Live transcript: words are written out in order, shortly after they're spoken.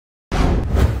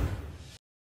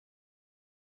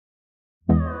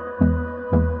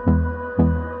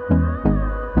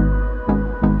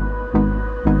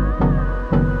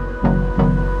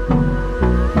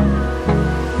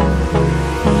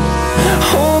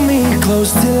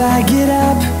close till I get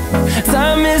up.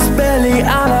 Time is barely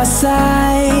on our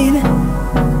side.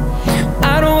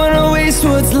 I don't wanna waste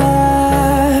what's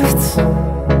left.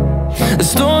 The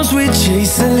storms we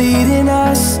chase are leading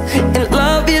us, and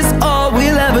love is all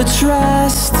we'll ever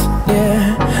trust.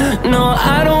 Yeah, no,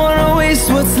 I don't wanna waste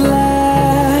what's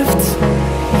left.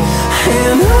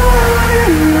 And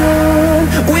on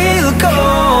we'll go,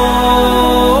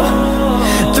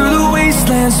 through the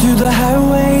wastelands, through the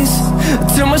highways,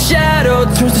 till my shadow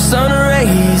turns to sun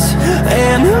rays.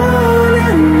 And on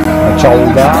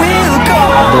we'll go.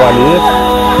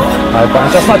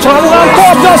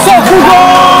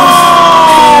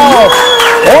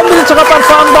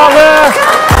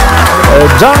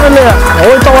 Жаңылы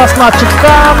ой таласына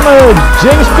чыккан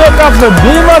Женишбеков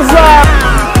BIIMYRZA.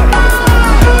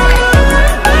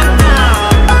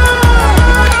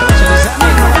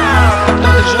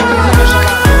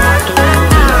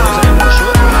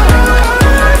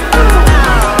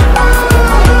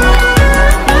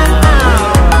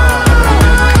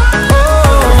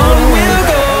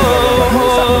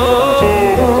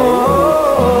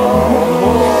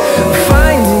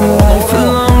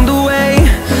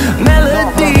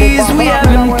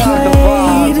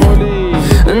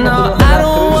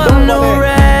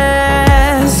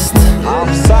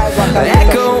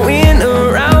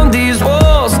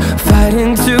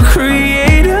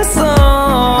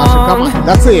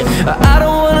 That's it. I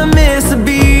don't wanna miss a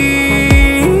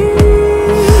beat.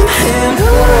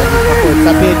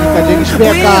 Соперника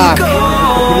Женишбека.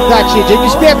 Передачи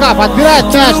Женишбеков отбирает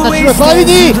мяч на чужой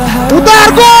половине. Удар,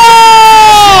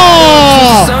 гол!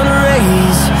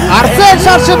 Арсен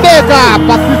Шаршенбеков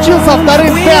подключился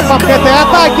вторым темпом к этой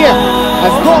атаке.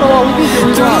 Здорово увидел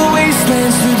его.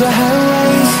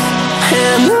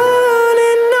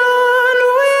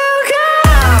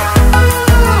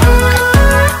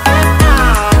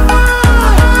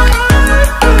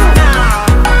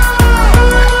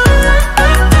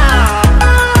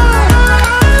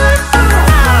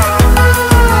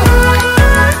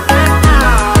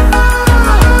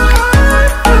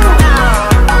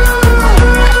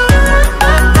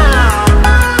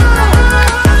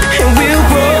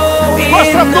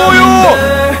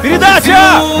 Передача!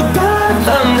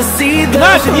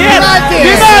 Пенальти!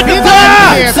 Нет! Пенальти!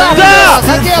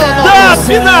 Да,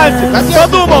 пенальти!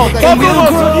 Подумал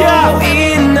судья!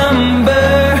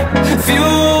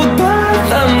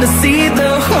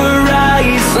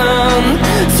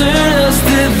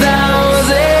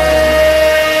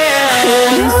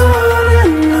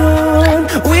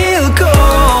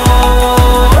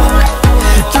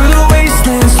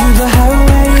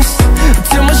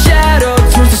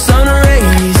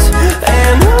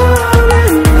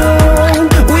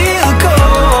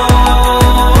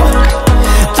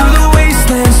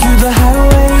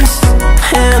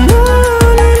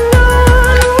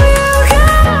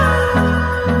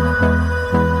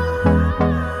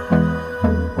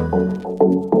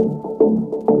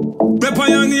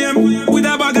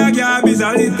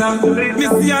 Me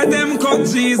see a them cut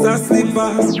Jesus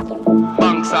slippers.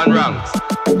 Banks and ranks.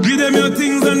 Give them your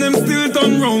things and them still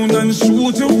turn round and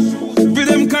shoot you. With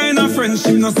them kind of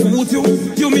friendship not suit you.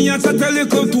 You me a chat a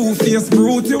little two-face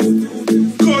brute you.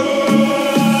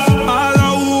 All a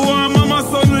who and mama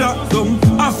son lock them.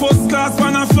 A first class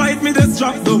when a flight me just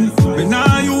drop them. Me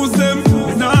nah use them,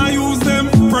 me nah use them.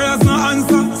 Prayers no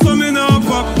answer, so me nah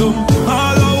pop them.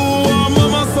 All a who and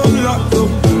mama son lock them.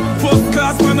 First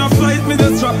class when a flight me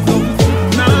just drop them.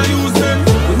 Nah use them,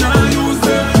 nah use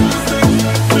them.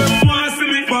 Them want see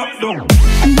me pop them.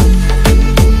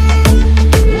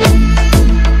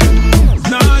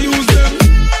 Nah use them.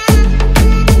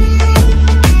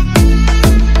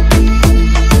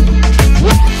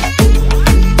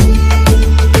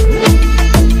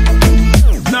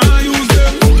 Nah use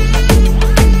them.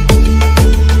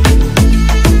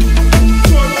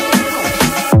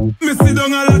 Me sit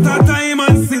down a lot of time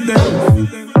and sit them.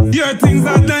 Your things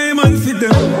are diamond for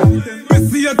them. Me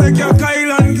see you take your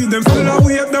Kyle and give them. Still a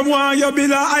wait them want you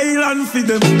build a island for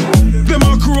them. Them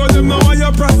a crow them know why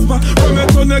you prosper. From your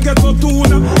turn you get a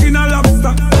tuna in a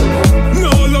lobster. No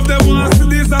love them want see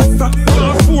disaster.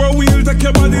 On 4-wheel take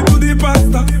your body to the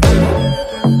pasta.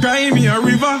 Cry me a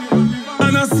river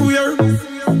and I swear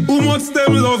who much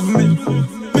them love me.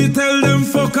 Me tell them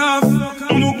fuck off.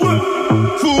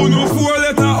 Fool no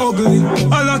 4-letter ugly.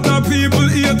 A lot of people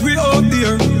hate we out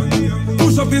there.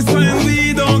 Push up this sign,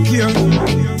 we don't care.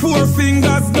 4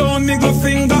 fingers down, middle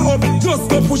finger up. Just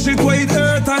go push it wide,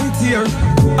 hurt and tear.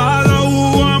 All a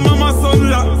who and mama son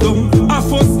lock them. A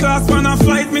first class when a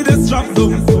flight me just drop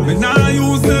them. Me nah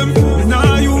use them, me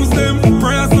nah use them.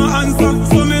 Prayers no answer,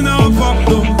 so me nah pop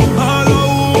them. All a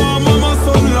who and mama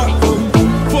son lock them.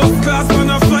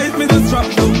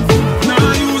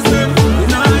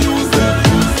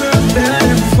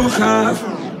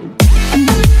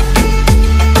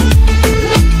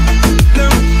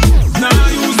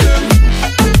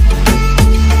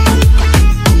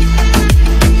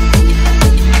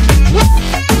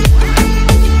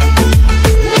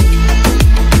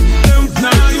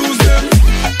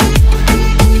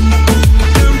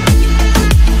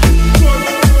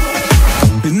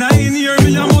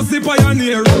 a musty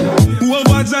pioneer.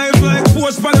 Overdrive like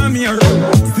Porsche Panamera.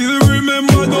 Still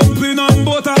remember dumpling and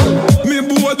butter. Me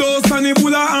board house and the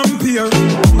Bulla Ampere.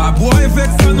 A boy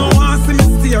vex and no want see me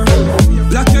steer.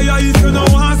 Black your if you no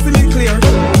want see me clear.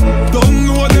 Don't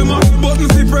know them up, button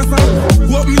see presser.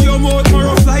 Open your mouth,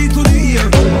 more fly to the ear.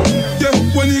 Yeah,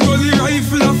 when you go the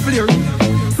rifle a flare.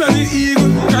 Send the eagle,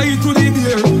 cry to the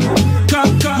deer.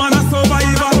 Man a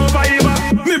survivor.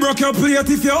 Me broke your plate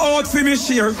if you're out for me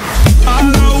share. All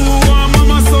now who want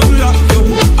mama son lock down.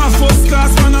 A first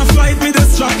class man a flight me the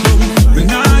strap down. Me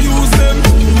nah use them,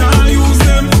 nah use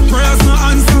them. Prayers no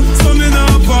answer, so me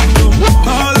nah pop down.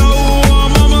 All now who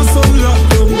want mama son lock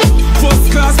down.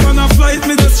 First class man a flight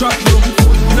me the strap down.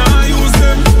 Nah use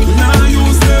them, nah use